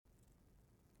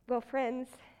Well, friends,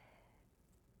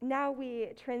 now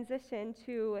we transition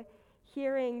to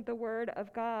hearing the word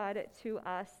of God to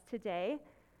us today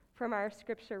from our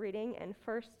scripture reading in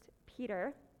 1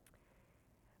 Peter.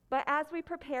 But as we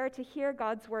prepare to hear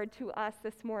God's word to us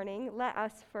this morning, let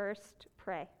us first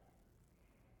pray.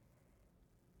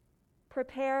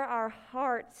 Prepare our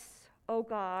hearts, O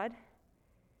God,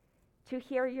 to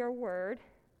hear your word,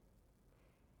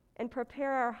 and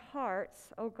prepare our hearts,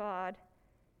 O God,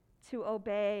 to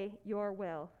obey your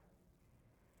will.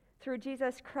 Through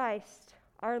Jesus Christ,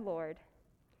 our Lord.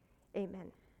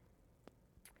 Amen.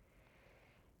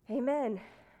 Amen.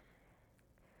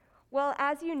 Well,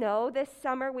 as you know, this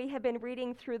summer we have been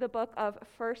reading through the book of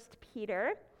 1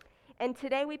 Peter, and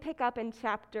today we pick up in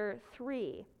chapter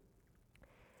 3.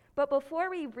 But before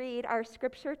we read our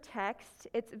scripture text,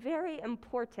 it's very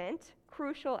important,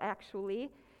 crucial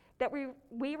actually, that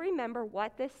we remember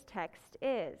what this text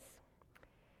is.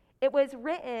 It was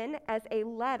written as a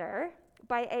letter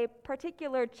by a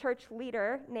particular church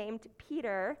leader named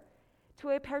Peter to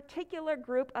a particular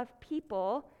group of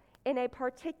people in a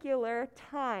particular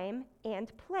time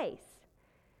and place.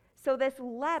 So this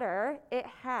letter, it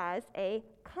has a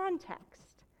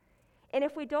context. And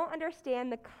if we don't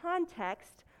understand the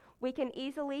context, we can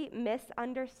easily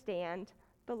misunderstand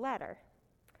the letter.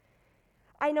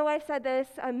 I know I've said this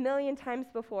a million times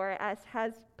before, as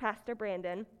has Pastor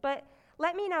Brandon, but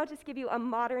let me now just give you a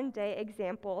modern day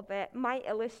example that might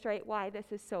illustrate why this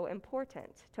is so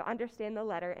important to understand the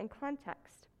letter in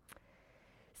context.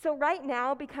 So right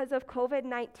now, because of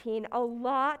COVID-19, a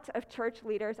lot of church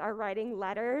leaders are writing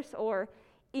letters or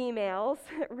emails,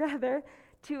 rather,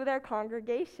 to their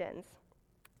congregations.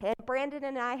 And Brandon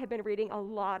and I have been reading a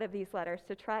lot of these letters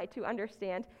to try to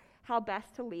understand how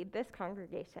best to lead this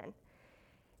congregation.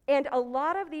 And a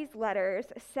lot of these letters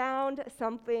sound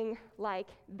something like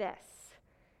this.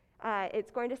 It's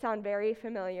going to sound very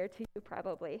familiar to you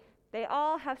probably. They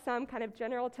all have some kind of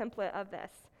general template of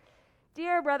this.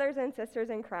 Dear brothers and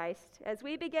sisters in Christ, as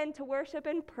we begin to worship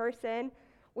in person,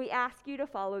 we ask you to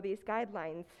follow these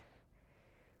guidelines.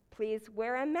 Please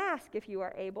wear a mask if you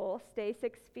are able. Stay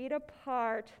 6 feet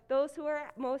apart. Those who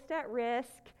are most at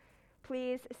risk,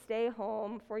 please stay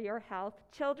home for your health.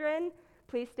 Children,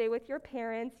 please stay with your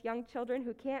parents. Young children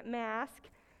who can't mask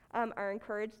are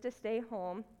encouraged to stay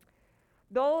home.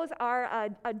 Those are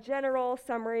a general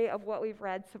summary of what we've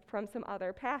read from some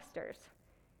other pastors.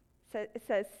 It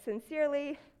says,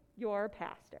 sincerely, your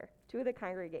pastor, to the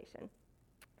congregation.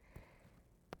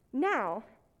 Now,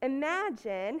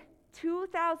 imagine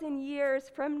 2,000 years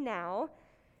from now,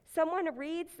 someone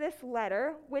reads this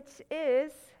letter, which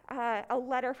is a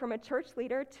letter from a church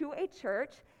leader to a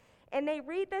church, and they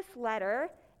read this letter,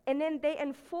 and then they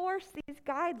enforce these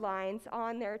guidelines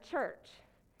on their church.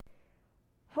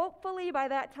 Hopefully by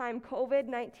that time,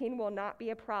 COVID-19 will not be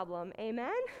a problem.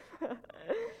 Amen?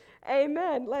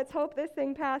 Amen. Let's hope this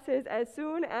thing passes as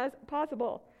soon as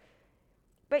possible.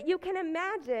 But you can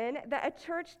imagine that a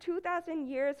church 2,000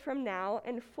 years from now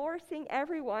enforcing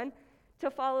everyone to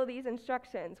follow these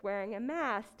instructions, wearing a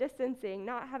mask, distancing,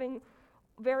 not having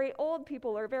very old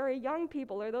people or very young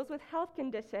people or those with health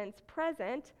conditions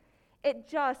present, it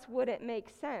just wouldn't make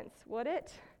sense, would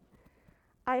it?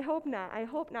 I hope not. I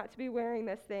hope not to be wearing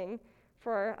this thing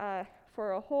for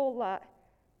a whole lot,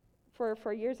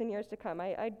 for years and years to come.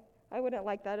 I wouldn't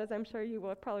like that, as I'm sure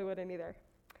you probably wouldn't either.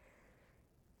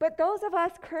 But those of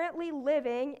us currently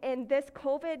living in this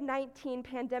COVID-19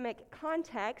 pandemic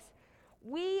context,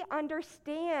 we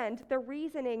understand the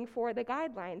reasoning for the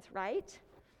guidelines, right?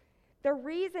 The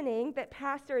reasoning that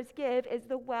pastors give is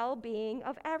the well-being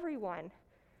of everyone,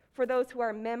 for those who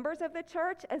are members of the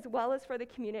church as well as for the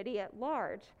community at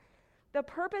large. The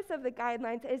purpose of the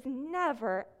guidelines is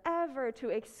never, ever to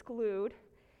exclude,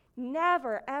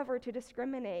 never, ever to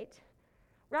discriminate.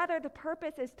 Rather, the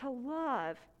purpose is to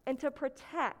love and to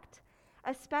protect,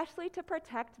 especially to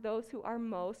protect those who are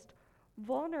most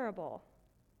vulnerable.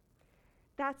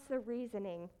 That's the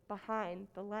reasoning behind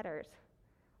the letters.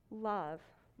 Love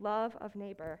of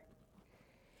neighbor.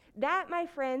 That, my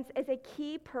friends, is a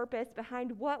key purpose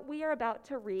behind what we are about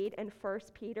to read in 1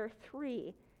 Peter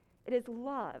 3. It is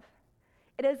love.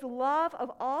 It is love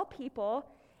of all people,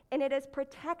 and it is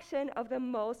protection of the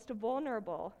most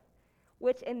vulnerable,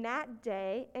 which in that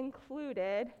day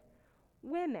included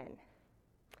women.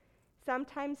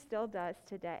 Sometimes still does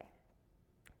today.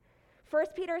 1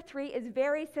 Peter 3 is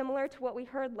very similar to what we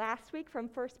heard last week from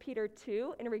 1 Peter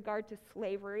 2 in regard to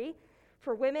slavery.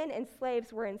 For women and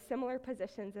slaves were in similar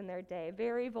positions in their day,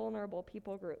 very vulnerable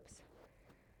people groups.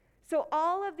 So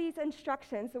all of these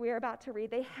instructions that we are about to read,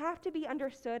 they have to be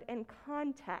understood in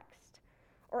context,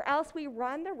 or else we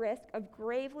run the risk of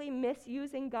gravely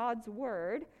misusing God's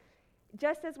word,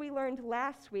 just as we learned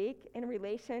last week in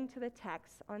relation to the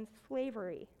text on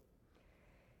slavery.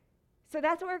 So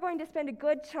that's what we're going to spend a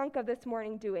good chunk of this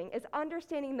morning doing, is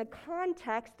understanding the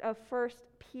context of 1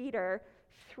 Peter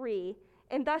 3,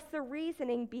 and thus the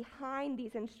reasoning behind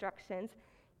these instructions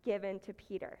given to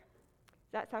Peter.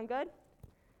 Does that sound good?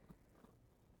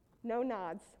 No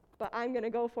nods, but I'm going to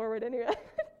go forward anyway.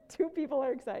 2 people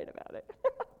are excited about it.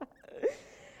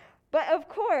 But of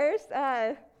course,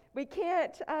 we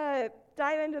can't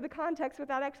dive into the context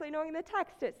without actually knowing the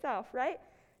text itself, right?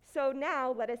 So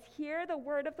now let us hear the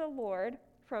word of the Lord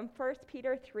from 1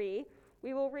 Peter 3.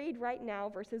 We will read right now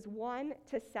verses 1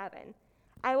 to 7.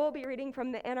 I will be reading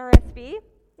from the NRSV.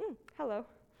 Hello.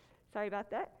 Sorry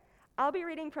about that. I'll be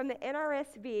reading from the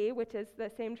NRSV, which is the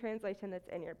same translation that's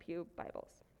in your pew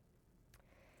Bibles.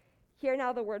 Hear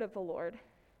now the word of the Lord.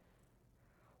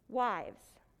 Wives,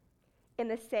 in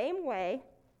the same way,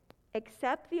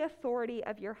 accept the authority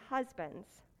of your husbands,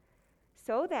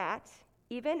 so that,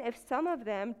 even if some of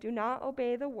them do not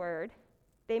obey the word,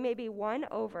 they may be won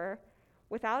over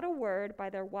without a word by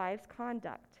their wives'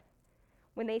 conduct,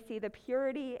 when they see the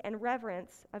purity and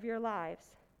reverence of your lives.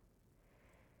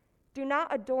 Do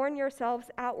not adorn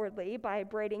yourselves outwardly by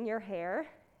braiding your hair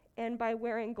and by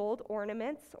wearing gold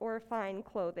ornaments or fine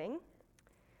clothing.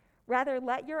 Rather,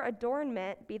 let your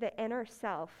adornment be the inner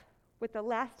self, with the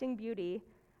lasting beauty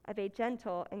of a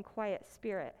gentle and quiet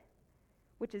spirit,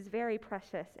 which is very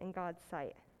precious in God's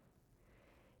sight.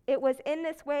 It was in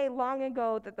this way long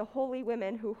ago that the holy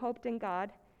women who hoped in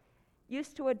God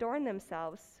used to adorn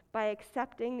themselves by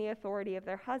accepting the authority of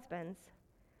their husbands.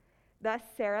 Thus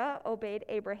Sarah obeyed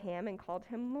Abraham and called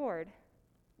him Lord.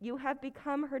 You have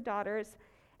become her daughters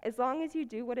as long as you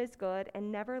do what is good and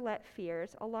never let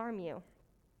fears alarm you.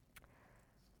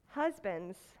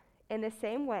 Husbands, in the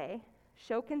same way,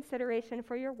 show consideration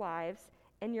for your wives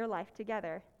in your life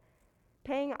together,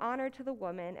 paying honor to the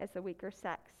woman as the weaker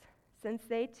sex, since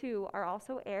they too are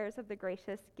also heirs of the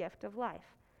gracious gift of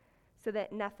life, so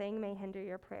that nothing may hinder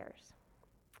your prayers.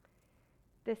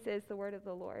 This is the word of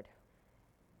the Lord.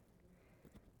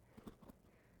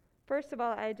 First of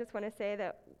all, I just want to say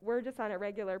that we're just on a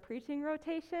regular preaching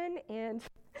rotation, and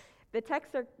the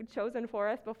texts are chosen for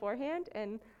us beforehand,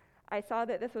 and I saw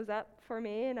that this was up for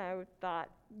me, and I thought,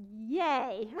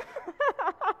 yay!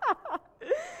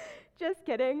 Just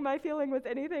kidding. My feeling was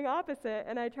anything opposite,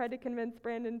 and I tried to convince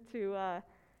Brandon to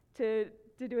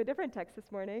do a different text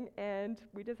this morning, and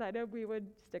we decided we would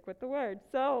stick with the word.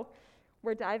 So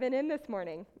we're diving in this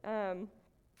morning.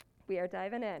 We are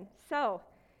diving in. So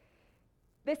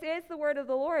this is the word of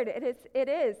the Lord. It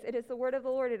is the word of the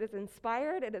Lord. It is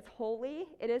inspired. It is holy.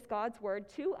 It is God's word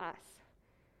to us.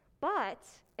 But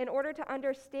in order to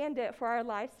understand it for our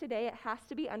lives today, it has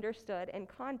to be understood in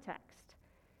context.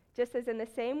 Just as in the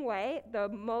same way, the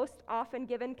most often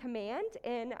given command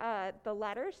in the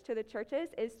letters to the churches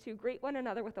is to greet one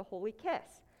another with a holy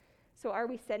kiss. So are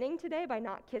we sinning today by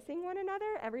not kissing one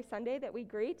another every Sunday that we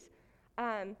greet?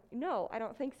 No, I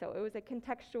don't think so. It was a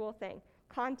contextual thing.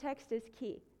 Context is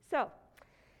key. So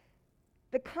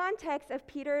the context of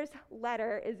Peter's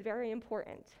letter is very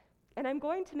important. And I'm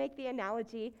going to make the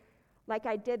analogy like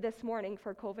I did this morning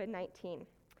for COVID-19.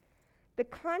 The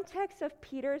context of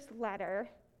Peter's letter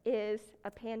is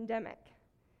a pandemic.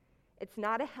 It's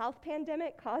not a health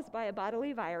pandemic caused by a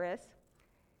bodily virus.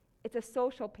 It's a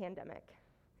social pandemic.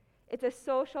 It's a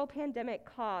social pandemic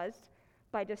caused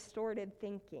by distorted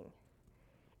thinking.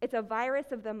 It's a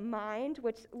virus of the mind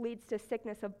which leads to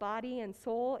sickness of body and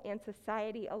soul and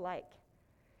society alike.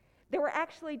 There were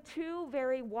actually 2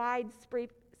 very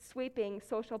wide-sweeping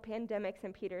social pandemics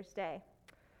in Peter's day.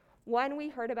 One we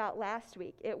heard about last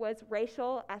week. It was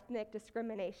racial ethnic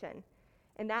discrimination,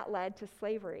 and that led to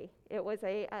slavery. It was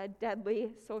a deadly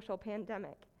social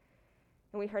pandemic,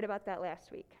 and we heard about that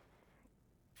last week.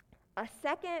 A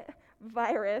second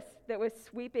virus that was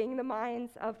sweeping the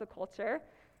minds of the culture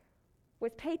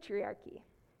was patriarchy.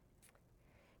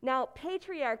 Now,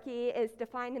 patriarchy is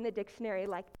defined in the dictionary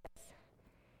like this.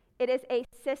 It is a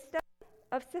system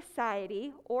of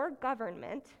society or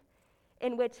government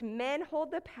in which men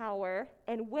hold the power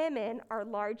and women are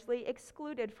largely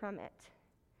excluded from it.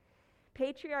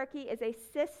 Patriarchy is a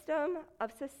system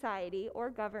of society or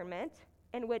government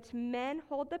in which men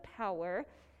hold the power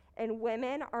and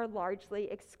women are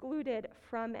largely excluded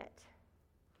from it.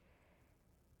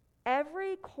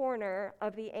 Every corner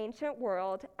of the ancient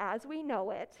world as we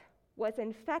know it was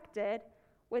infected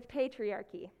with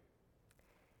patriarchy.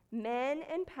 Men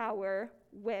in power,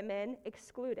 women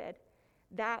excluded.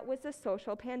 That was the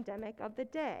social pandemic of the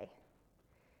day.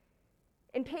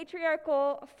 In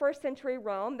patriarchal first century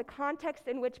Rome, the context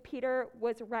in which Peter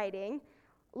was writing,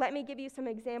 let me give you some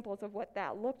examples of what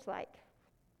that looked like.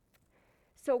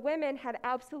 So women had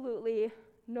absolutely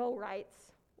no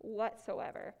rights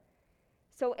whatsoever.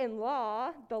 So in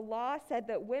law, the law said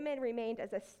that women remained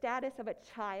as a status of a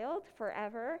child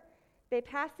forever. They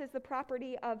passed as the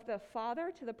property of the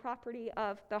father to the property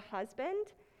of the husband.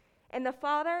 And the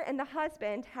father and the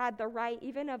husband had the right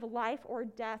even of life or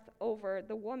death over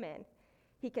the woman.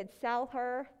 He could sell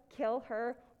her, kill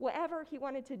her, whatever he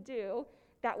wanted to do,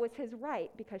 that was his right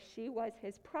because she was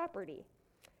his property.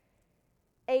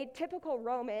 A typical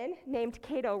Roman named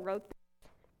Cato wrote this: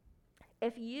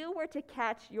 if you were to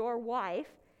catch your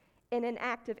wife in an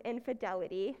act of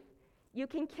infidelity, you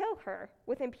can kill her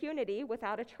with impunity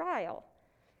without a trial.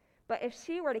 But if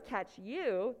she were to catch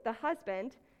you, the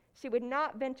husband, she would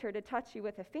not venture to touch you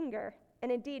with a finger,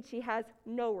 and indeed she has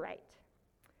no right.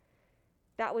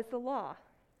 That was the law.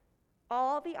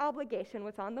 All the obligation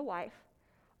was on the wife.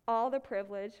 All the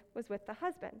privilege was with the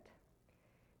husband.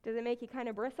 Does it make you kind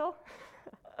of bristle?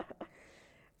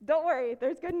 Don't worry,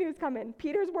 there's good news coming.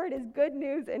 Peter's word is good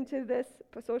news into this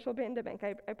social pandemic,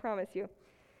 I promise you.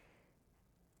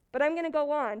 But I'm going to go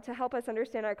on to help us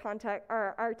understand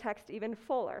our text even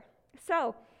fuller.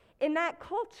 So, in that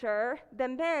culture, the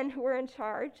men who were in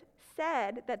charge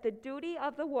said that the duty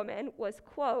of the woman was,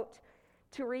 quote,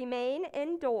 to remain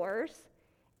indoors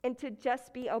and to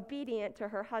just be obedient to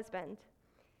her husband.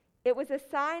 It was a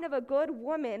sign of a good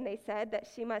woman, they said, that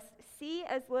she must see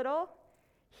as little,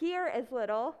 hear as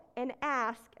little, and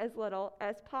ask as little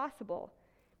as possible.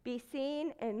 Be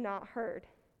seen and not heard.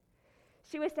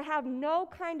 She was to have no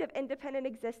kind of independent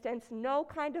existence, no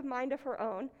kind of mind of her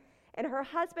own, and her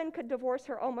husband could divorce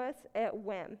her almost at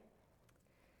whim.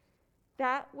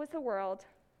 That was the world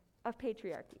of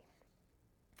patriarchy.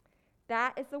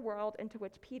 That is the world into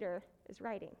which Peter is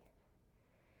writing.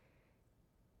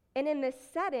 And in this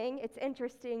setting, it's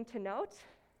interesting to note,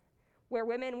 where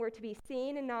women were to be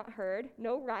seen and not heard,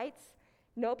 no rights,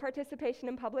 no participation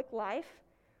in public life,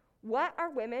 what are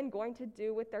women going to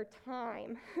do with their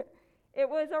time? It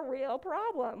was a real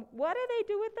problem. What do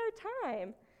they do with their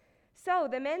time? So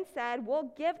the men said,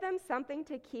 we'll give them something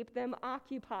to keep them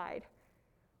occupied.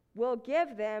 We'll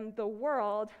give them the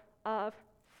world of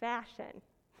fashion.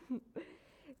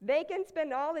 They can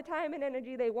spend all the time and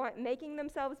energy they want making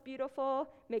themselves beautiful,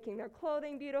 making their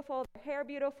clothing beautiful, their hair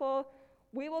beautiful.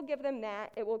 We will give them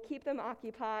that. It will keep them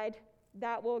occupied.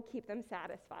 That will keep them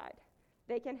satisfied.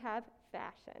 They can have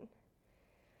fashion.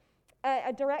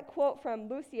 A direct quote from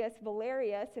Lucius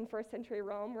Valerius in first century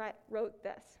Rome wrote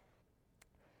this: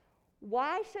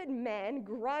 why should men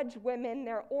grudge women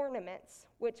their ornaments,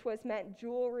 which was meant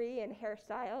jewelry and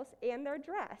hairstyles, and their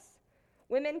dress?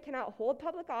 Women cannot hold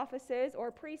public offices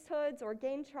or priesthoods or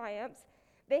gain triumphs.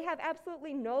 They have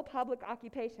absolutely no public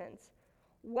occupations.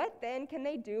 What then can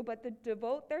they do but to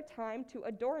devote their time to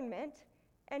adornment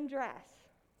and dress?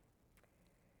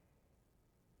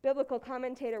 Biblical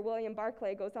commentator William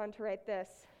Barclay goes on to write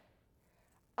this: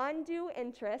 undue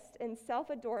interest in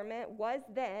self-adornment was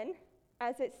then,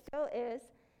 as it still is,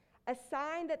 a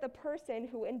sign that the person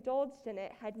who indulged in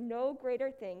it had no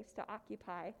greater things to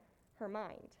occupy her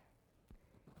mind.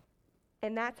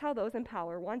 And that's how those in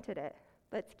power wanted it.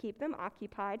 Let's keep them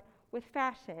occupied with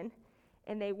fashion,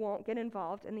 and they won't get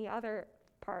involved in the other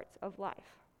parts of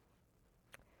life.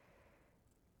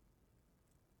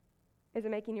 Is it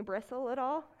making you bristle at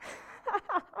all?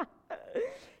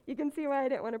 You can see why I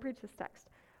didn't want to preach this text.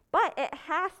 But it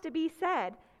has to be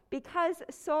said, because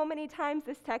so many times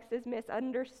this text is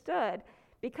misunderstood,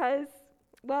 because,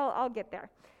 well, I'll get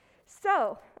there.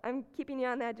 So, I'm keeping you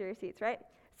on the edge of your seats, right?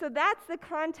 So that's the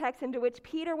context into which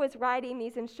Peter was writing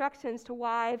these instructions to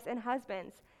wives and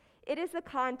husbands. It is the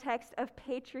context of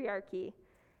patriarchy.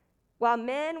 While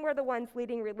men were the ones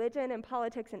leading religion and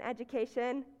politics and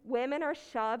education, women are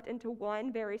shoved into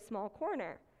one very small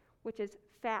corner, which is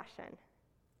fashion.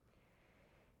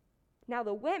 Now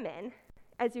the women,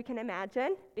 as you can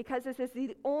imagine, because this is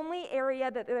the only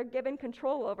area that they're given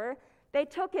control over, they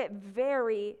took it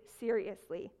very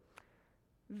seriously.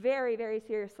 Very, very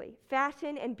seriously.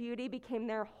 Fashion and beauty became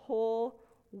their whole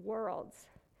worlds.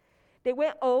 They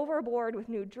went overboard with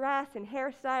new dress and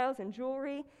hairstyles and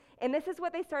jewelry, and this is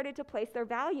what they started to place their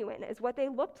value in, is what they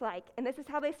looked like. And this is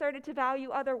how they started to value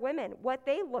other women, what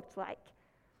they looked like.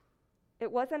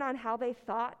 It wasn't on how they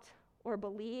thought or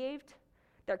believed,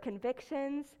 their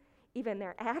convictions, even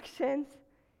their actions.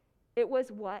 It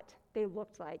was what they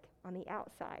looked like on the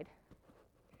outside.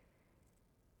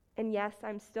 And yes,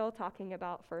 I'm still talking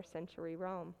about first century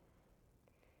Rome.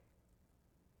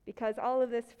 Because all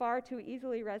of this far too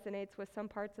easily resonates with some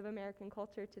parts of American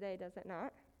culture today, does it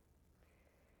not?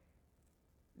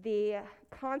 The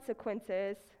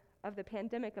consequences of the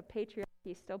pandemic of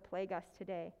patriarchy still plague us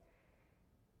today.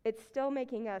 It's still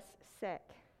making us sick.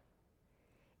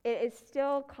 It is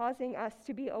still causing us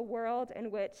to be a world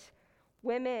in which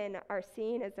women are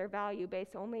seen as their value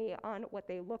based only on what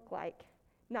they look like,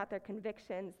 not their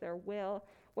convictions, their will,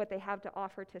 what they have to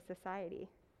offer to society.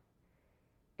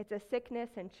 It's a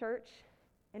sickness in church,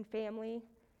 in family,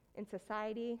 in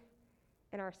society,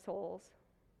 in our souls.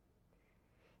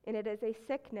 And it is a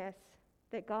sickness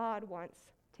that God wants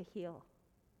to heal.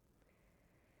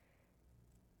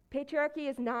 Patriarchy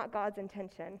is not God's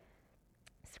intention.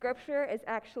 Scripture is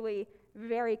actually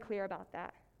very clear about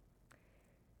that.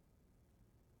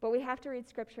 But we have to read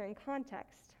Scripture in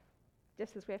context,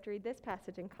 just as we have to read this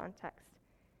passage in context.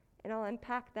 And I'll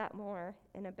unpack that more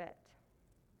in a bit.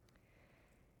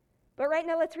 But right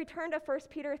now, let's return to 1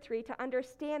 Peter 3 to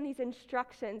understand these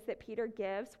instructions that Peter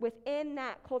gives within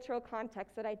that cultural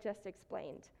context that I just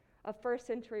explained of first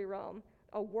century Rome,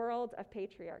 a world of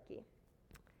patriarchy.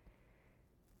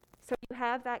 So you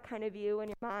have that kind of view in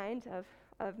your mind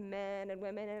of men and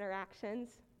women interactions,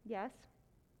 yes?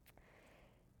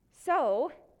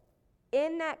 So,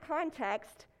 in that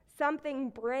context, something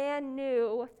brand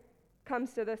new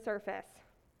comes to the surface.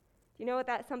 Do you know what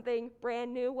that something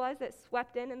brand new was that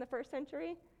swept in the first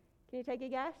century? Can you take a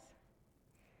guess?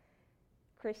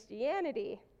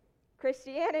 Christianity.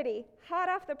 Christianity, hot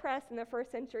off the press in the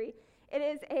first century. It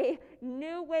is a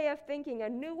new way of thinking, a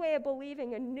new way of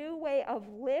believing, a new way of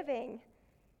living.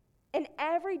 And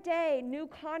every day, new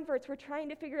converts were trying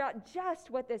to figure out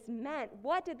just what this meant.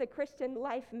 What did the Christian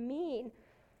life mean?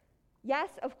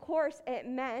 Yes, of course, it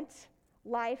meant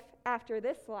life after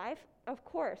this life. Of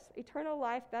course, eternal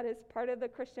life, that is part of the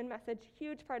Christian message,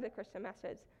 huge part of the Christian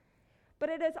message. But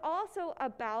it is also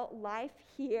about life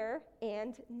here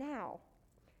and now.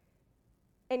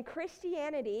 In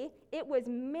Christianity, it was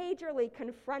majorly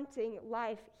confronting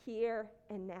life here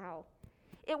and now.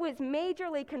 It was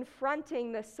majorly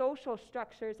confronting the social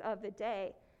structures of the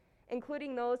day,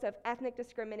 including those of ethnic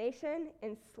discrimination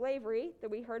and slavery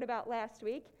that we heard about last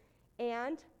week,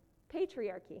 and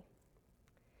patriarchy.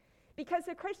 Because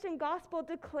the Christian gospel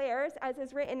declares, as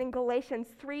is written in Galatians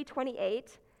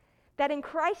 3:28, that in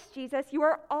Christ Jesus you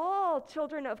are all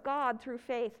children of God through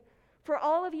faith. For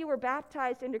all of you were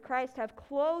baptized into Christ, have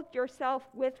clothed yourself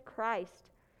with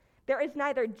Christ. There is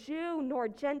neither Jew nor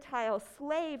Gentile,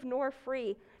 slave nor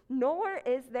free, nor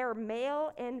is there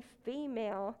male and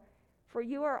female, for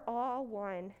you are all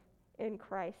one in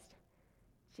Christ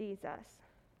Jesus.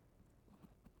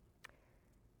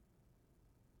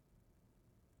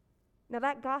 Now,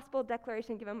 that gospel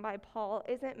declaration given by Paul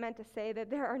isn't meant to say that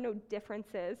there are no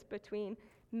differences between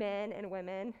men and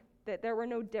women, that there were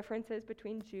no differences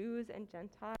between Jews and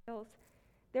Gentiles.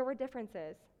 There were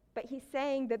differences. But he's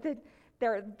saying that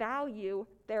their value,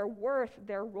 their worth,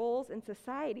 their roles in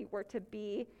society were to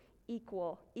be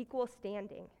equal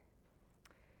standing.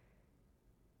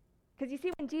 Because you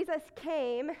see, when Jesus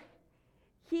came,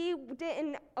 he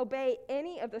didn't obey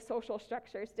any of the social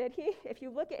structures, did he? If you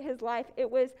look at his life,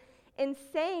 it was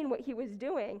insane what he was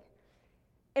doing.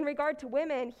 In regard to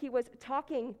women, he was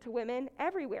talking to women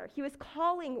everywhere. He was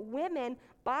calling women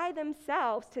by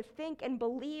themselves to think and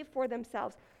believe for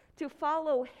themselves, to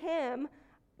follow him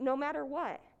no matter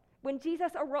what. When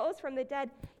Jesus arose from the dead,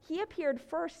 he appeared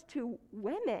first to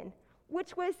women,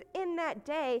 which was in that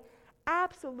day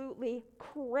absolutely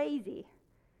crazy.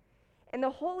 And the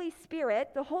Holy Spirit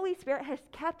has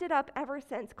kept it up ever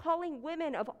since, calling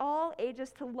women of all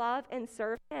ages to love and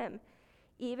serve him,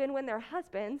 even when their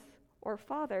husbands or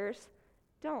fathers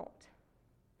don't.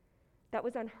 That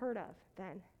was unheard of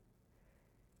then.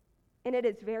 And it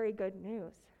is very good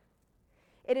news.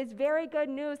 It is very good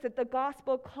news that the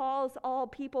gospel calls all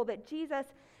people, that Jesus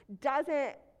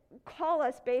doesn't call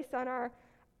us based on our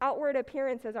outward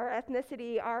appearances, our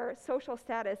ethnicity, our social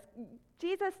status.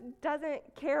 Jesus doesn't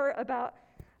care about,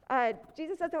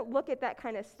 Jesus doesn't look at that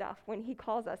kind of stuff when he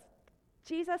calls us.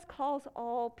 Jesus calls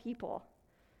all people.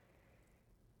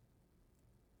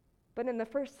 But in the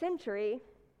first century,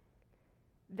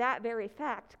 that very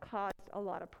fact caused a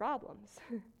lot of problems.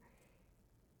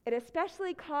 It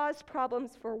especially caused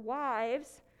problems for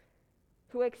wives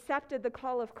who accepted the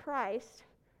call of Christ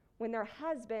when their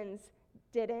husbands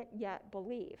didn't yet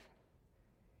believe.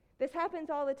 This happens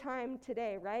all the time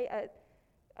today, right?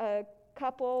 A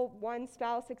couple, one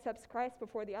spouse accepts Christ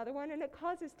before the other one, and it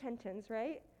causes tensions,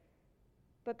 right?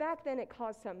 But back then it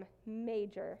caused some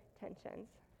major tensions.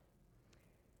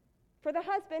 For the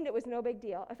husband, it was no big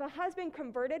deal. If a husband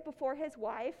converted before his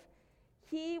wife,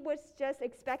 He was just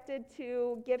expected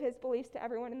to give his beliefs to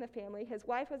everyone in the family. His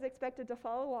wife was expected to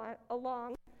follow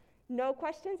along. No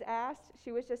questions asked.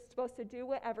 She was just supposed to do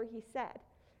whatever he said.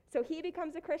 So he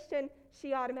becomes a Christian.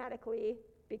 She automatically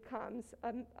becomes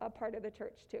a part of the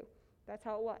church too. That's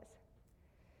how it was.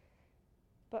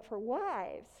 But for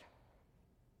wives,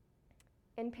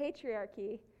 in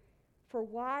patriarchy, for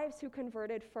wives who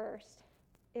converted first,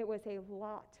 it was a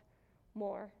lot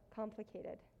more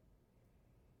complicated.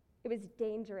 It was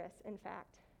dangerous, in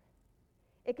fact.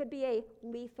 It could be a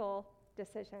lethal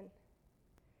decision.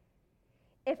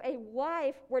 If a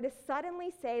wife were to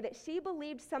suddenly say that she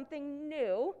believed something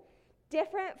new,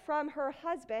 different from her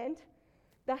husband,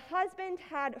 the husband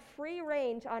had free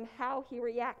range on how he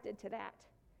reacted to that.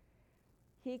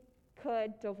 He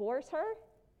could divorce her.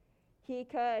 He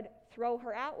could throw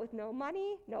her out with no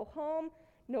money, no home,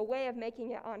 no way of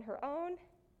making it on her own.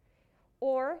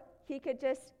 Or he could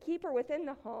just keep her within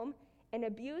the home and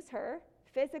abuse her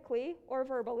physically or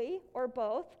verbally or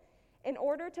both in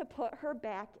order to put her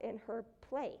back in her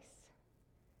place.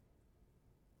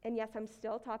 And yes, I'm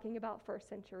still talking about first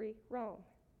century Rome.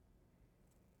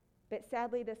 But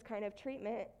sadly, this kind of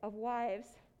treatment of wives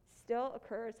still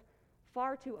occurs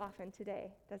far too often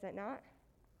today, does it not?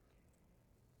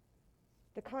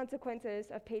 The consequences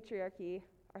of patriarchy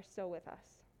are still with us.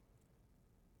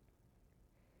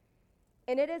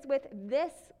 And it is with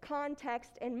this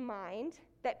context in mind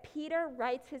that Peter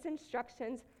writes his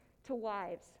instructions to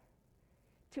wives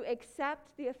to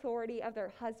accept the authority of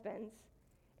their husbands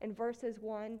in verses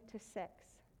 1 to 6.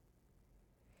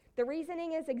 The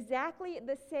reasoning is exactly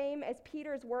the same as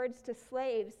Peter's words to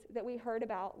slaves that we heard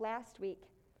about last week,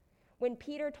 when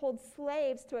Peter told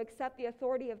slaves to accept the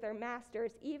authority of their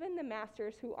masters, even the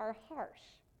masters who are harsh.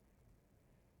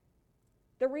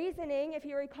 The reasoning, if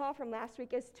you recall from last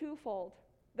week, is twofold.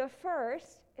 The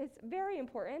first is very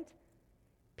important.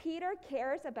 Peter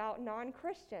cares about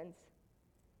non-Christians.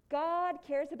 God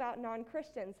cares about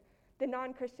non-Christians, the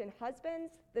non-Christian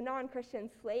husbands, the non-Christian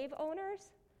slave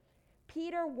owners.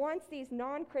 Peter wants these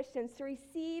non-Christians to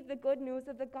receive the good news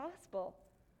of the gospel.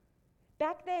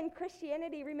 Back then,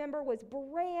 Christianity, remember, was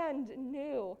brand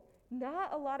new.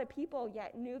 Not a lot of people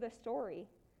yet knew the story.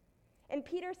 And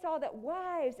Peter saw that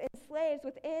wives and slaves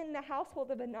within the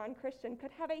household of a non-Christian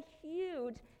could have a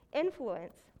huge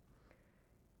influence.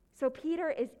 So Peter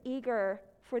is eager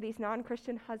for these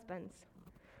non-Christian husbands,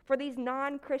 for these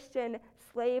non-Christian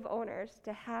slave owners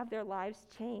to have their lives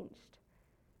changed,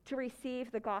 to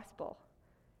receive the gospel.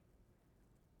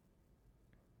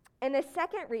 And the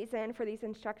second reason for these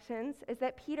instructions is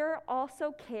that Peter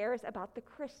also cares about the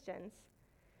Christians,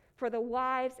 for the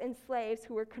wives and slaves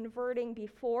who were converting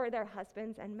before their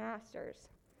husbands and masters.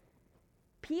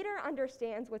 Peter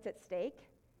understands what's at stake,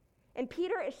 and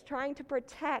Peter is trying to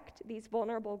protect these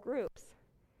vulnerable groups.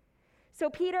 So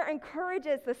Peter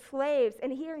encourages the slaves,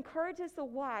 and he encourages the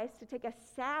wives to take a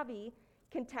savvy,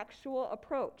 contextual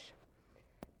approach.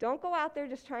 Don't go out there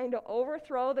just trying to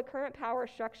overthrow the current power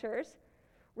structures.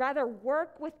 Rather,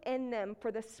 work within them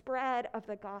for the spread of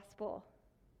the gospel.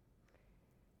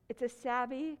 It's a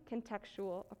savvy,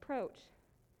 contextual approach.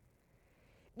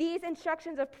 These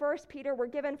instructions of 1 Peter were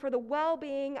given for the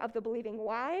well-being of the believing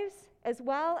wives as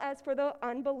well as for the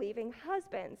unbelieving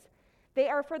husbands. They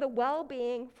are for the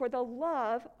well-being, for the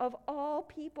love of all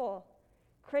people,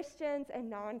 Christians and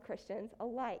non-Christians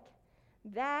alike.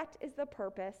 That is the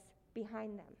purpose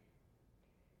behind them.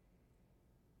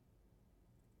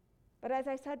 But as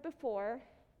I said before,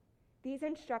 these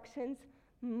instructions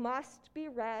must be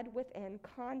read within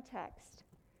context,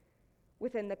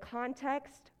 within the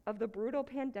context of the brutal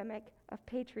pandemic of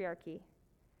patriarchy.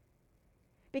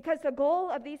 Because the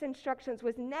goal of these instructions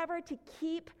was never to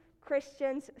keep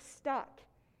Christians stuck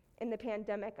in the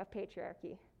pandemic of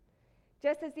patriarchy.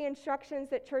 Just as the instructions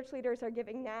that church leaders are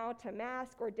giving now to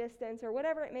mask or distance or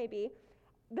whatever it may be,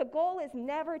 the goal is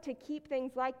never to keep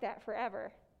things like that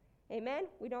forever. Amen?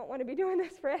 We don't want to be doing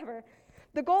this forever.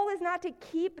 The goal is not to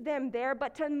keep them there,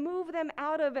 but to move them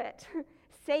out of it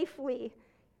safely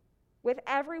with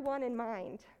everyone in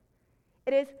mind.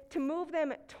 It is to move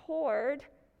them toward,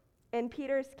 in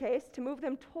Peter's case, to move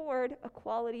them toward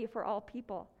equality for all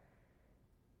people,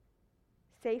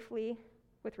 safely,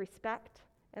 with respect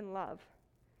and love.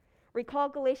 Recall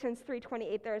Galatians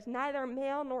 3:28, there is neither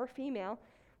male nor female,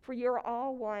 for you are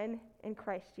all one in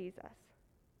Christ Jesus.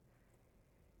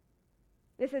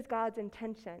 This is God's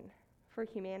intention for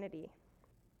humanity.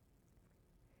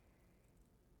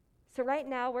 So right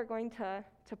now we're going to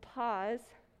pause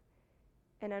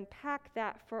and unpack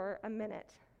that for a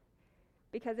minute,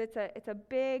 because it's a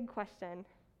big question.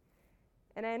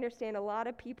 And I understand a lot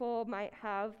of people might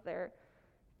have their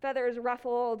feathers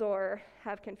ruffled or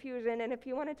have confusion. And if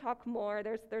you want to talk more,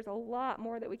 there's a lot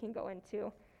more that we can go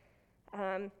into.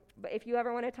 But if you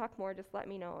ever want to talk more, just let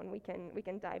me know and we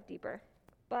can dive deeper.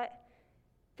 But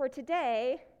for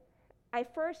today, I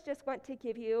first just want to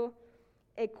give you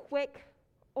a quick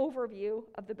overview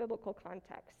of the biblical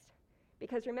context.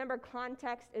 Because remember,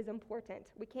 context is important.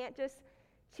 We can't just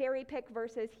cherry pick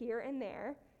verses here and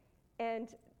there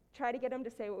and try to get them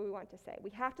to say what we want to say. We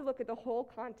have to look at the whole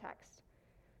context.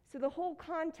 So the whole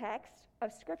context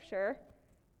of Scripture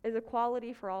is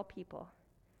equality for all people.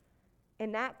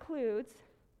 And that includes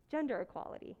gender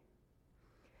equality.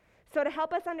 So to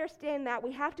help us understand that,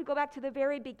 we have to go back to the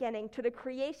very beginning, to the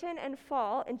creation and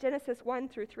fall in Genesis 1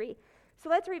 through 3. So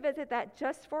let's revisit that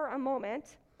just for a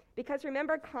moment, because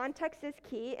remember, context is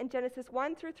key, and Genesis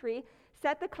 1 through 3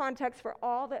 set the context for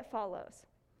all that follows.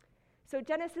 So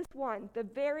Genesis 1, the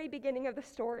very beginning of the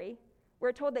story,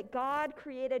 we're told that God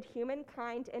created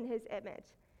humankind in his image.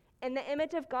 In the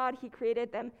image of God, he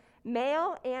created them.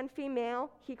 Male and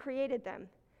female, he created them.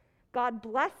 God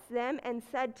blessed them and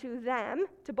said to them,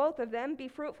 to both of them, be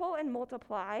fruitful and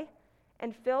multiply,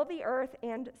 and fill the earth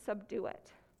and subdue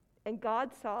it. And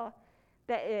God saw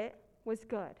that it was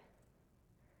good.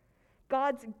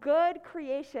 God's good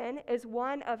creation is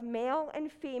one of male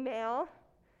and female,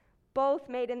 both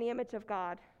made in the image of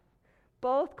God,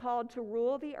 both called to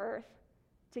rule the earth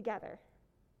together.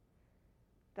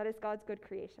 That is God's good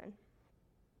creation.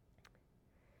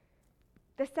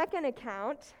 The second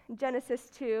account, Genesis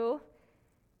 2,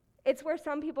 it's where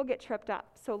some people get tripped up.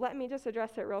 So let me just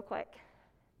address it real quick.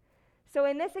 So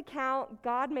in this account,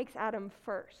 God makes Adam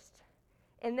first.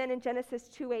 And then in Genesis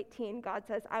 2:18, God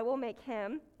says, I will make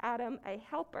him, Adam, a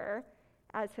helper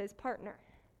as his partner.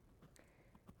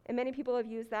 And many people have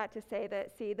used that to say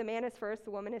that, see, the man is first,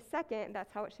 the woman is second.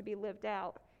 That's how it should be lived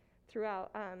out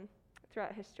throughout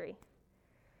history.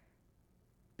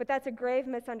 But that's a grave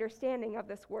misunderstanding of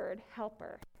this word,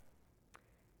 helper.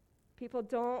 People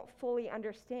don't fully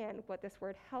understand what this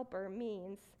word helper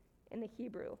means in the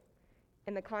Hebrew,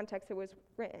 in the context it was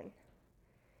written.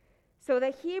 So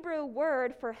the Hebrew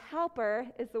word for helper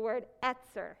is the word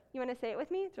etzer. You want to say it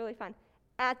with me? It's really fun.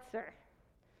 Etzer.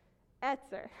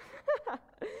 Etzer.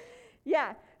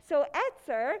 Yeah. So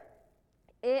etzer,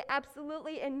 it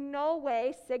absolutely in no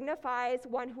way signifies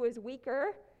one who is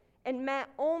weaker and meant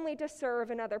only to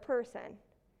serve another person.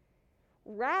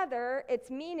 Rather, its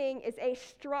meaning is a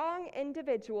strong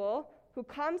individual who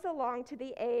comes along to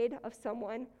the aid of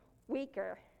someone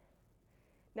weaker.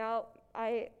 Now,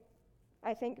 I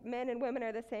think men and women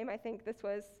are the same. I think this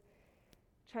was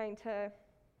trying to,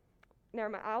 never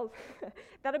mind,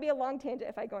 that'll be a long tangent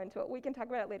if I go into it. We can talk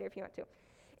about it later if you want to.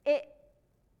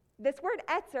 This word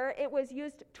etzer, it was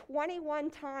used 21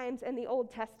 times in the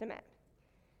Old Testament.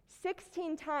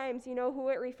 16 times, you know who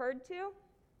it referred to?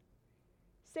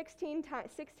 16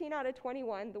 out of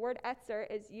 21, the word etzer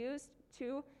is used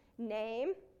to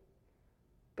name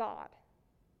God.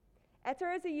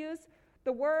 Etzer is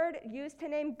the word used to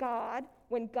name God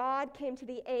when God came to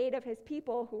the aid of his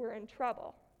people who were in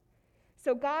trouble.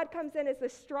 So God comes in as the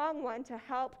strong one to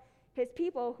help his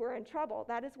people who are in trouble.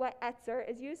 That is what etzer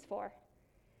is used for.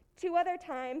 2 other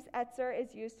times, etzer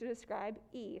is used to describe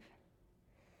Eve.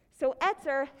 So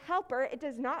etzer, helper, it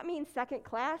does not mean second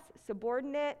class,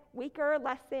 subordinate, weaker,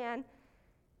 less than.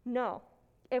 No.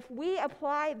 If we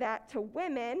apply that to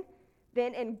women,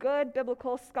 then in good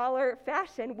biblical scholar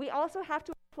fashion, we also have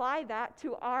to apply that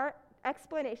to our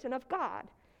explanation of God.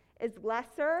 Is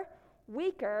lesser,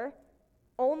 weaker,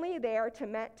 only there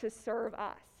to serve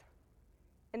us.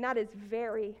 And that is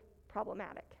very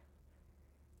problematic.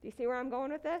 Do you see where I'm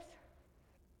going with this?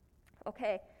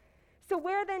 Okay. So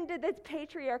where then did this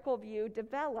patriarchal view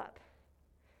develop?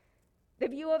 The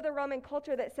view of the Roman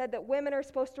culture that said that women are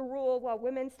supposed to rule while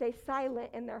women stay silent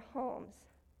in their homes.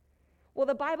 Well,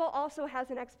 the Bible also has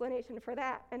an explanation for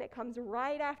that, and it comes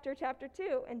right after chapter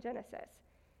 2 in Genesis.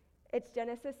 It's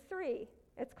Genesis 3.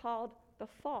 It's called the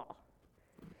fall.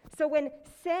 So when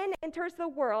sin enters the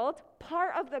world,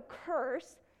 part of the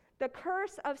curse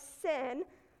of sin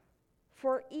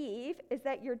for Eve is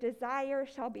that your desire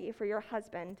shall be for your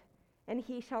husband, and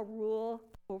he shall rule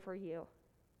over you.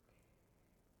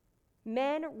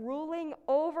 Men ruling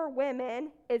over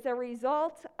women is a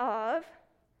result of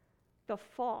the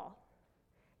fall.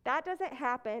 That doesn't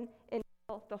happen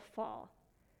until the fall.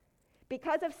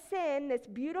 Because of sin, this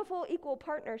beautiful equal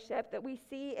partnership that we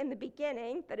see in the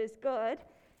beginning that is good,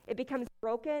 it becomes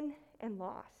broken and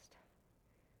lost.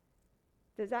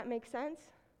 Does that make sense?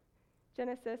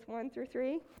 Genesis 1 through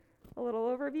 3, a little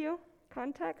overview,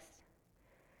 context.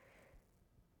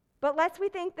 But lest we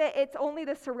think that it's only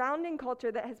the surrounding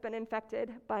culture that has been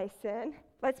infected by sin,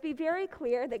 let's be very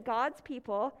clear that God's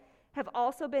people have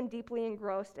also been deeply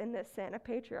engrossed in this sin of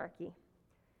patriarchy.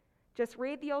 Just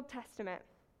read the Old Testament.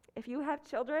 If you have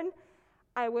children,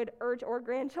 I would urge, or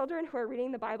grandchildren who are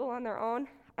reading the Bible on their own,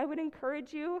 I would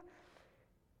encourage you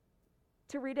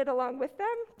to read it along with them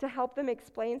to help them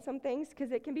explain some things,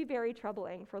 because it can be very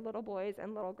troubling for little boys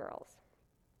and little girls.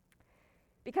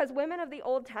 Because women of the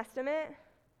Old Testament,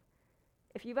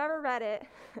 if you've ever read it,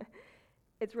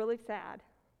 it's really sad.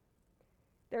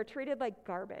 They're treated like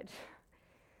garbage.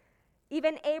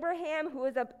 Even Abraham, who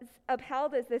is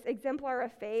upheld as this exemplar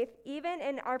of faith, even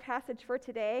in our passage for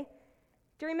today,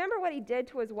 do you remember what he did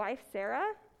to his wife, Sarah?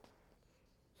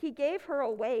 He gave her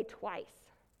away twice,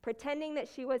 pretending that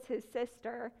she was his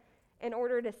sister in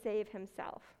order to save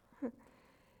himself.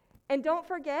 And don't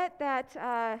forget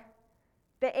that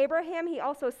Abraham, he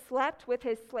also slept with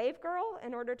his slave girl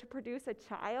in order to produce a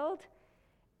child.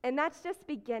 And that's just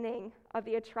beginning of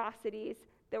the atrocities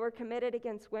that were committed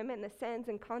against women, the sins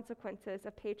and consequences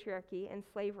of patriarchy and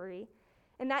slavery.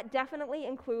 And that definitely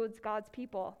includes God's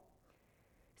people.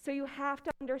 So you have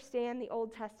to understand the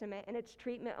Old Testament and its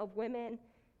treatment of women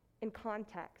in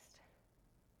context.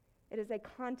 It is a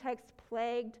context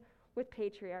plagued with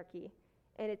patriarchy,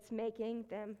 and it's making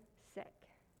them sick.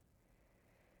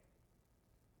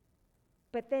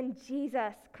 But then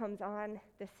Jesus comes on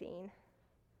the scene.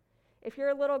 If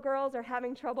your little girls are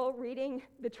having trouble reading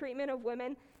the treatment of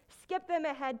women, skip them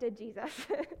ahead to Jesus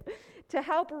to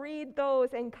help read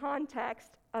those in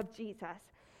context of Jesus.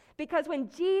 Because when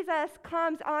Jesus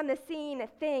comes on the scene,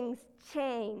 things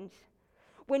change.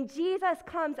 When Jesus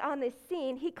comes on the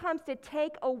scene, he comes to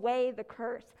take away the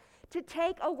curse, to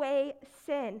take away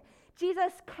sin.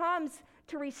 Jesus comes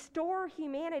to restore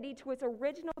humanity to its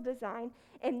original design,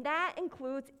 and that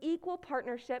includes equal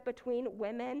partnership between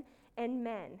women and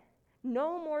men.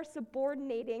 No more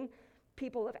subordinating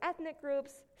people of ethnic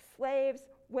groups, slaves,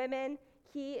 women.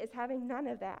 He is having none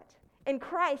of that. In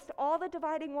Christ, all the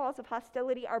dividing walls of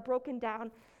hostility are broken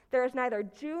down. There is neither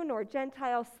Jew nor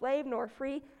Gentile, slave nor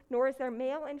free, nor is there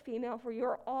male and female, for you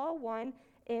are all one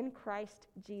in Christ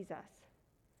Jesus.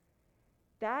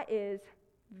 That is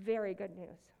very good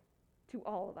news to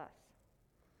all of us.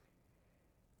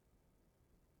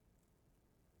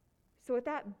 So with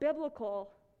that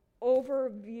biblical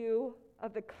overview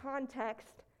of the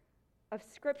context of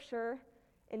Scripture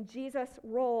and Jesus'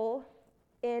 role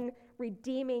in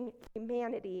redeeming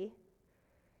humanity,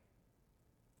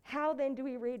 how then do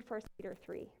we read 1 Peter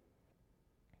 3?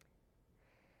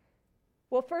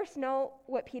 Well, first note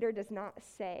what Peter does not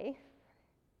say.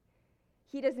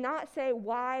 He does not say,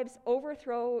 wives,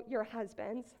 overthrow your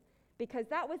husbands, because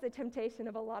that was the temptation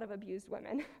of a lot of abused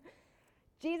women.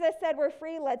 Jesus said, we're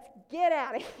free, let's get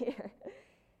out of here.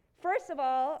 First of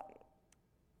all,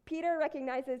 Peter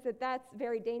recognizes that that's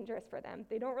very dangerous for them.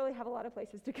 They don't really have a lot of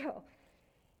places to go.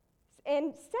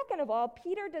 And second of all,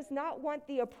 Peter does not want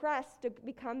the oppressed to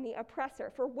become the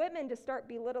oppressor, for women to start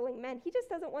belittling men. He just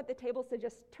doesn't want the tables to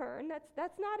just turn.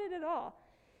 That's not it at all.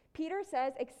 Peter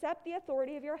says, accept the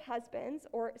authority of your husbands,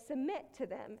 or submit to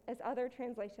them, as other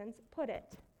translations put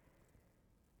it.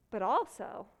 But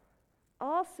also,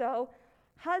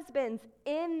 husbands,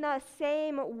 in the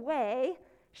same way,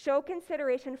 show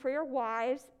consideration for your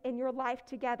wives in your life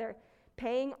together,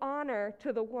 paying honor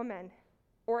to the woman.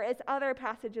 Or as other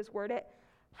passages word it,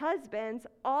 husbands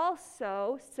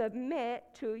also submit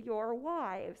to your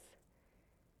wives.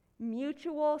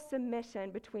 Mutual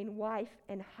submission between wife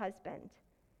and husband.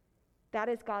 That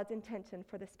is God's intention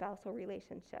for the spousal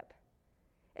relationship.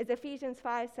 As Ephesians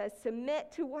 5 says,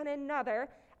 submit to one another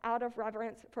out of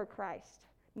reverence for Christ.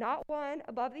 Not one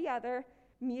above the other,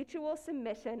 mutual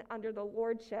submission under the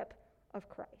lordship of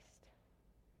Christ.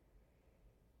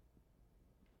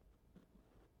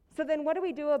 So then what do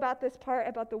we do about this part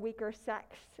about the weaker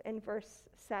sex in verse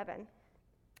 7?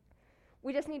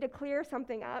 We just need to clear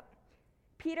something up.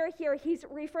 Peter here, he's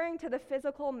referring to the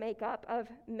physical makeup of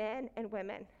men and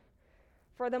women.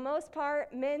 For the most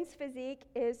part, men's physique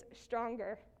is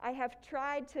stronger. I have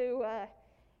tried to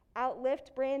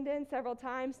outlift Brandon several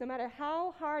times. No matter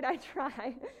how hard I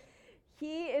try,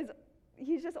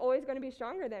 he's just always going to be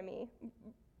stronger than me.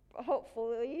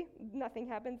 Hopefully, nothing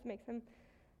happens, makes him,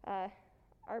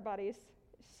 our bodies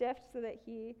shift so that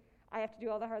I have to do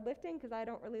all the hard lifting, because I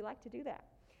don't really like to do that.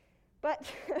 But,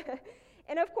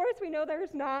 and of course we know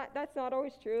that's not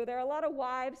always true. There are a lot of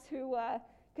wives who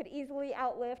could easily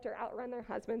outlift or outrun their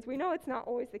husbands. We know it's not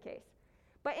always the case.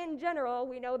 But in general,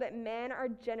 we know that men are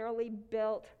generally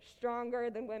built stronger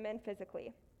than women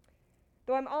physically.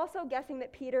 Though I'm also guessing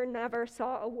that Peter never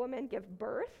saw a woman give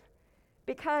birth,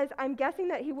 because I'm guessing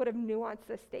that he would have nuanced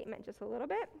this statement just a little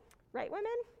bit. Right,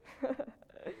 women?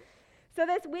 So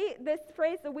this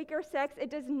phrase, the weaker sex, it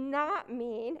does not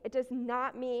mean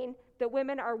that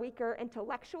women are weaker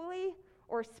intellectually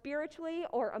or spiritually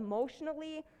or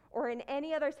emotionally or in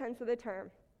any other sense of the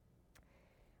term.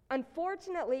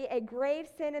 Unfortunately, a grave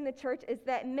sin in the church is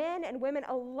that men and women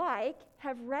alike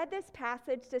have read this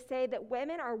passage to say that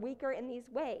women are weaker in these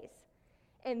ways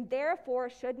and therefore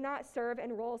should not serve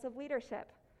in roles of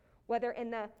leadership, whether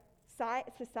in the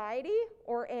society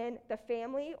or in the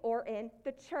family or in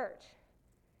the church.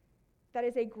 That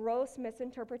is a gross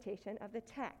misinterpretation of the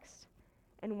text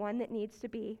and one that needs to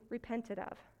be repented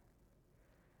of.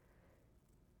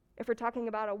 If we're talking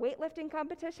about a weightlifting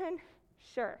competition,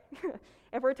 sure.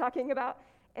 If we're talking about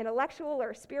intellectual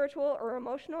or spiritual or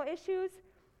emotional issues,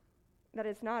 that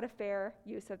is not a fair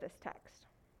use of this text.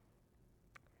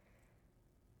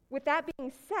 With that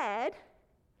being said,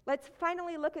 let's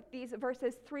finally look at these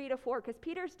verses 3-4, because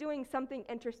Peter's doing something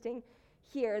interesting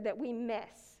here that we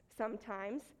miss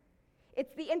sometimes.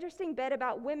 It's the interesting bit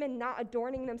about women not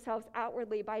adorning themselves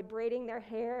outwardly by braiding their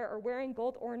hair or wearing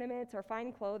gold ornaments or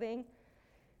fine clothing,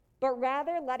 but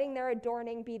rather letting their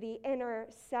adorning be the inner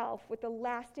self with the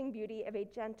lasting beauty of a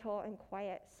gentle and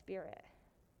quiet spirit.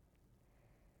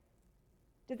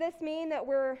 Does this mean that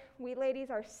we ladies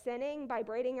are sinning by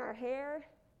braiding our hair?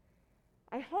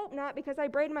 I hope not, because I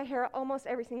braid my hair almost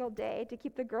every single day to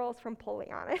keep the girls from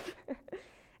pulling on it.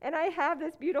 And I have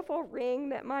this beautiful ring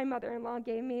that my mother-in-law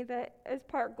gave me that is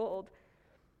part gold.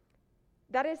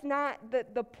 That is not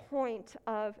the point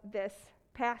of this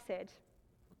passage.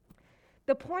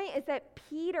 The point is that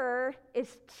Peter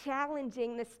is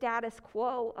challenging the status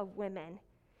quo of women.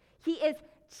 He is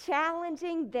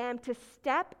challenging them to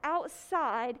step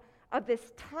outside of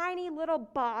this tiny little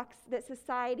box that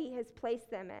society has placed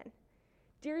them in.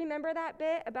 Do you remember that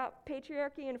bit about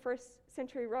patriarchy in first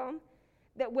century Rome?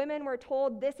 That women were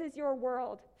told, this is your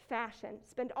world, fashion.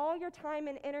 Spend all your time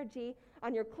and energy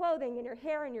on your clothing and your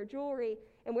hair and your jewelry,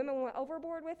 and women went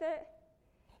overboard with it.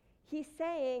 He's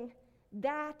saying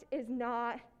that is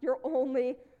not your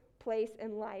only place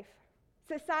in life.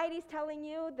 Society's telling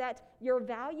you that your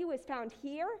value is found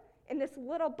here in this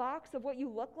little box of what you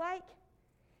look like.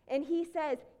 And he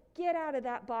says, get out of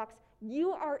that box.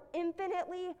 You are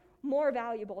infinitely more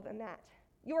valuable than that.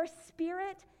 Your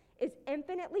spirit is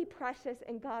infinitely precious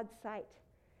in God's sight.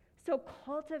 So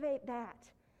cultivate that.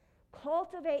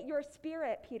 Cultivate your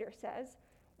spirit, Peter says,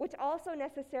 which also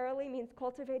necessarily means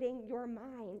cultivating your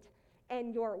mind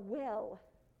and your will.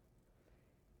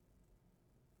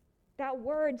 That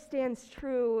word stands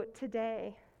true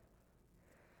today.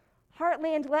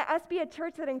 Heartland, let us be a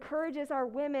church that encourages our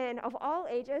women of all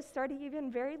ages, starting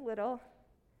even very little,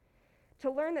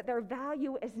 to learn that their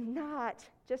value is not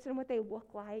just in what they look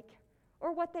like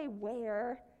or what they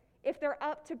wear, if they're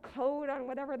up to code on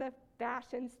whatever the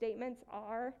fashion statements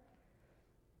are.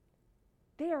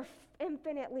 They are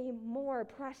infinitely more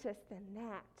precious than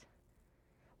that.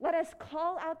 Let us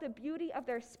call out the beauty of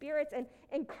their spirits and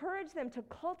encourage them to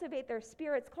cultivate their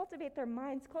spirits, cultivate their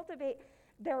minds, cultivate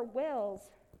their wills,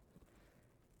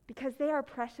 because they are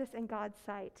precious in God's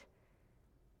sight.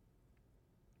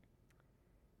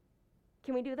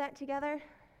 Can we do that together?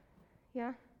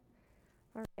 Yeah?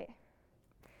 All right.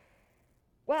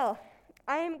 Well,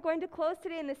 I am going to close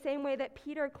today in the same way that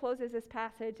Peter closes this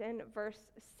passage in verse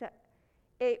 7.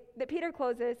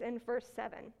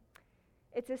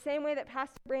 It's the same way that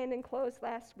Pastor Brandon closed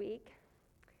last week.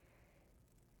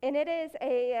 And it is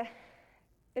a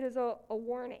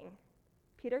warning.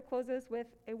 Peter closes with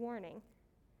a warning.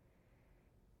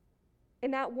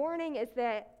 And that warning is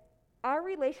that our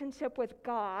relationship with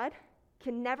God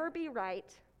can never be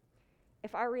right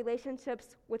if our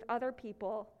relationships with other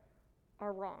people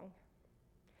are wrong.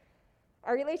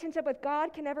 Our relationship with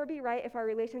God can never be right if our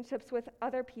relationships with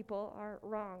other people are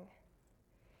wrong.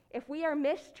 If we are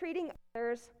mistreating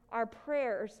others, our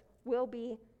prayers will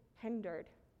be hindered.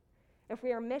 If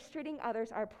we are mistreating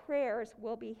others, our prayers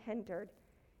will be hindered.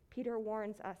 Peter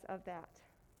warns us of that.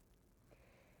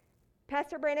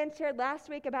 Pastor Brandon shared last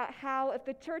week about how if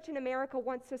the church in America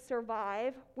wants to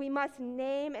survive, we must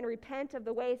name and repent of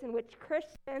the ways in which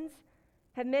Christians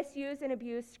have misused and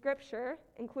abused Scripture,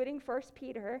 including 1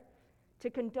 Peter, to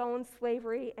condone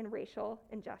slavery and racial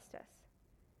injustice.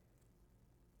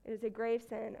 It is a grave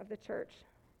sin of the church.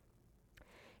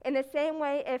 In the same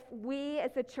way, if we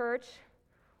as a church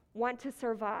want to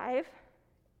survive,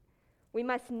 we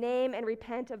must name and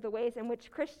repent of the ways in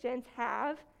which Christians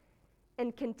have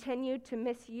and continue to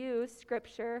misuse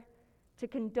Scripture to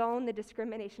condone the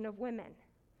discrimination of women,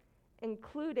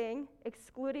 including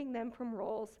excluding them from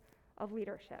roles of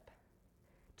leadership.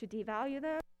 to devalue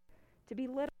them, to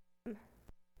belittle them.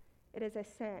 It is a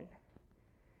sin.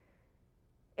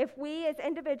 If we as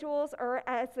individuals or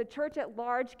as the church at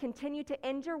large continue to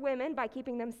injure women by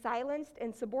keeping them silenced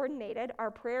and subordinated,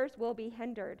 our prayers will be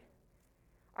hindered.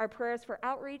 Our prayers for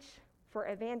outreach, for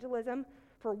evangelism,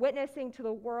 for witnessing to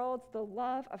the world the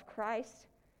love of Christ,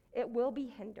 it will be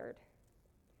hindered.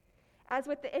 As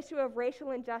with the issue of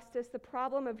racial injustice, the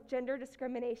problem of gender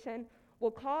discrimination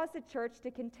will cause the church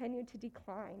to continue to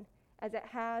decline, as it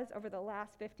has over the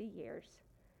last 50 years,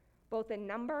 both in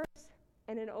numbers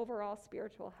and in overall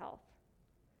spiritual health.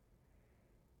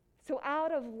 So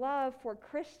out of love for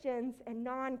Christians and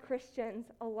non-Christians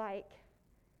alike,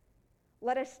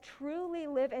 let us truly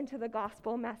live into the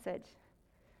gospel message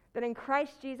that in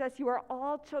Christ Jesus you are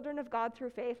all children of God through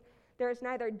faith. There is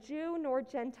neither Jew nor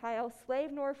Gentile,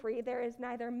 slave nor free. There is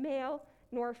neither male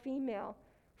nor female,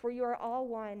 for you are all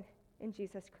one in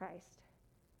Jesus Christ.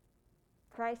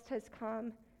 Christ has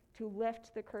come to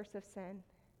lift the curse of sin,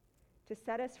 to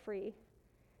set us free,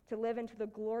 to live into the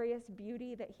glorious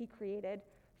beauty that he created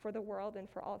for the world and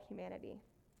for all humanity.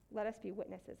 Let us be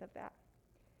witnesses of that.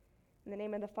 In the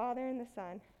name of the Father, and the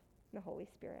Son, and the Holy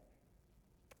Spirit.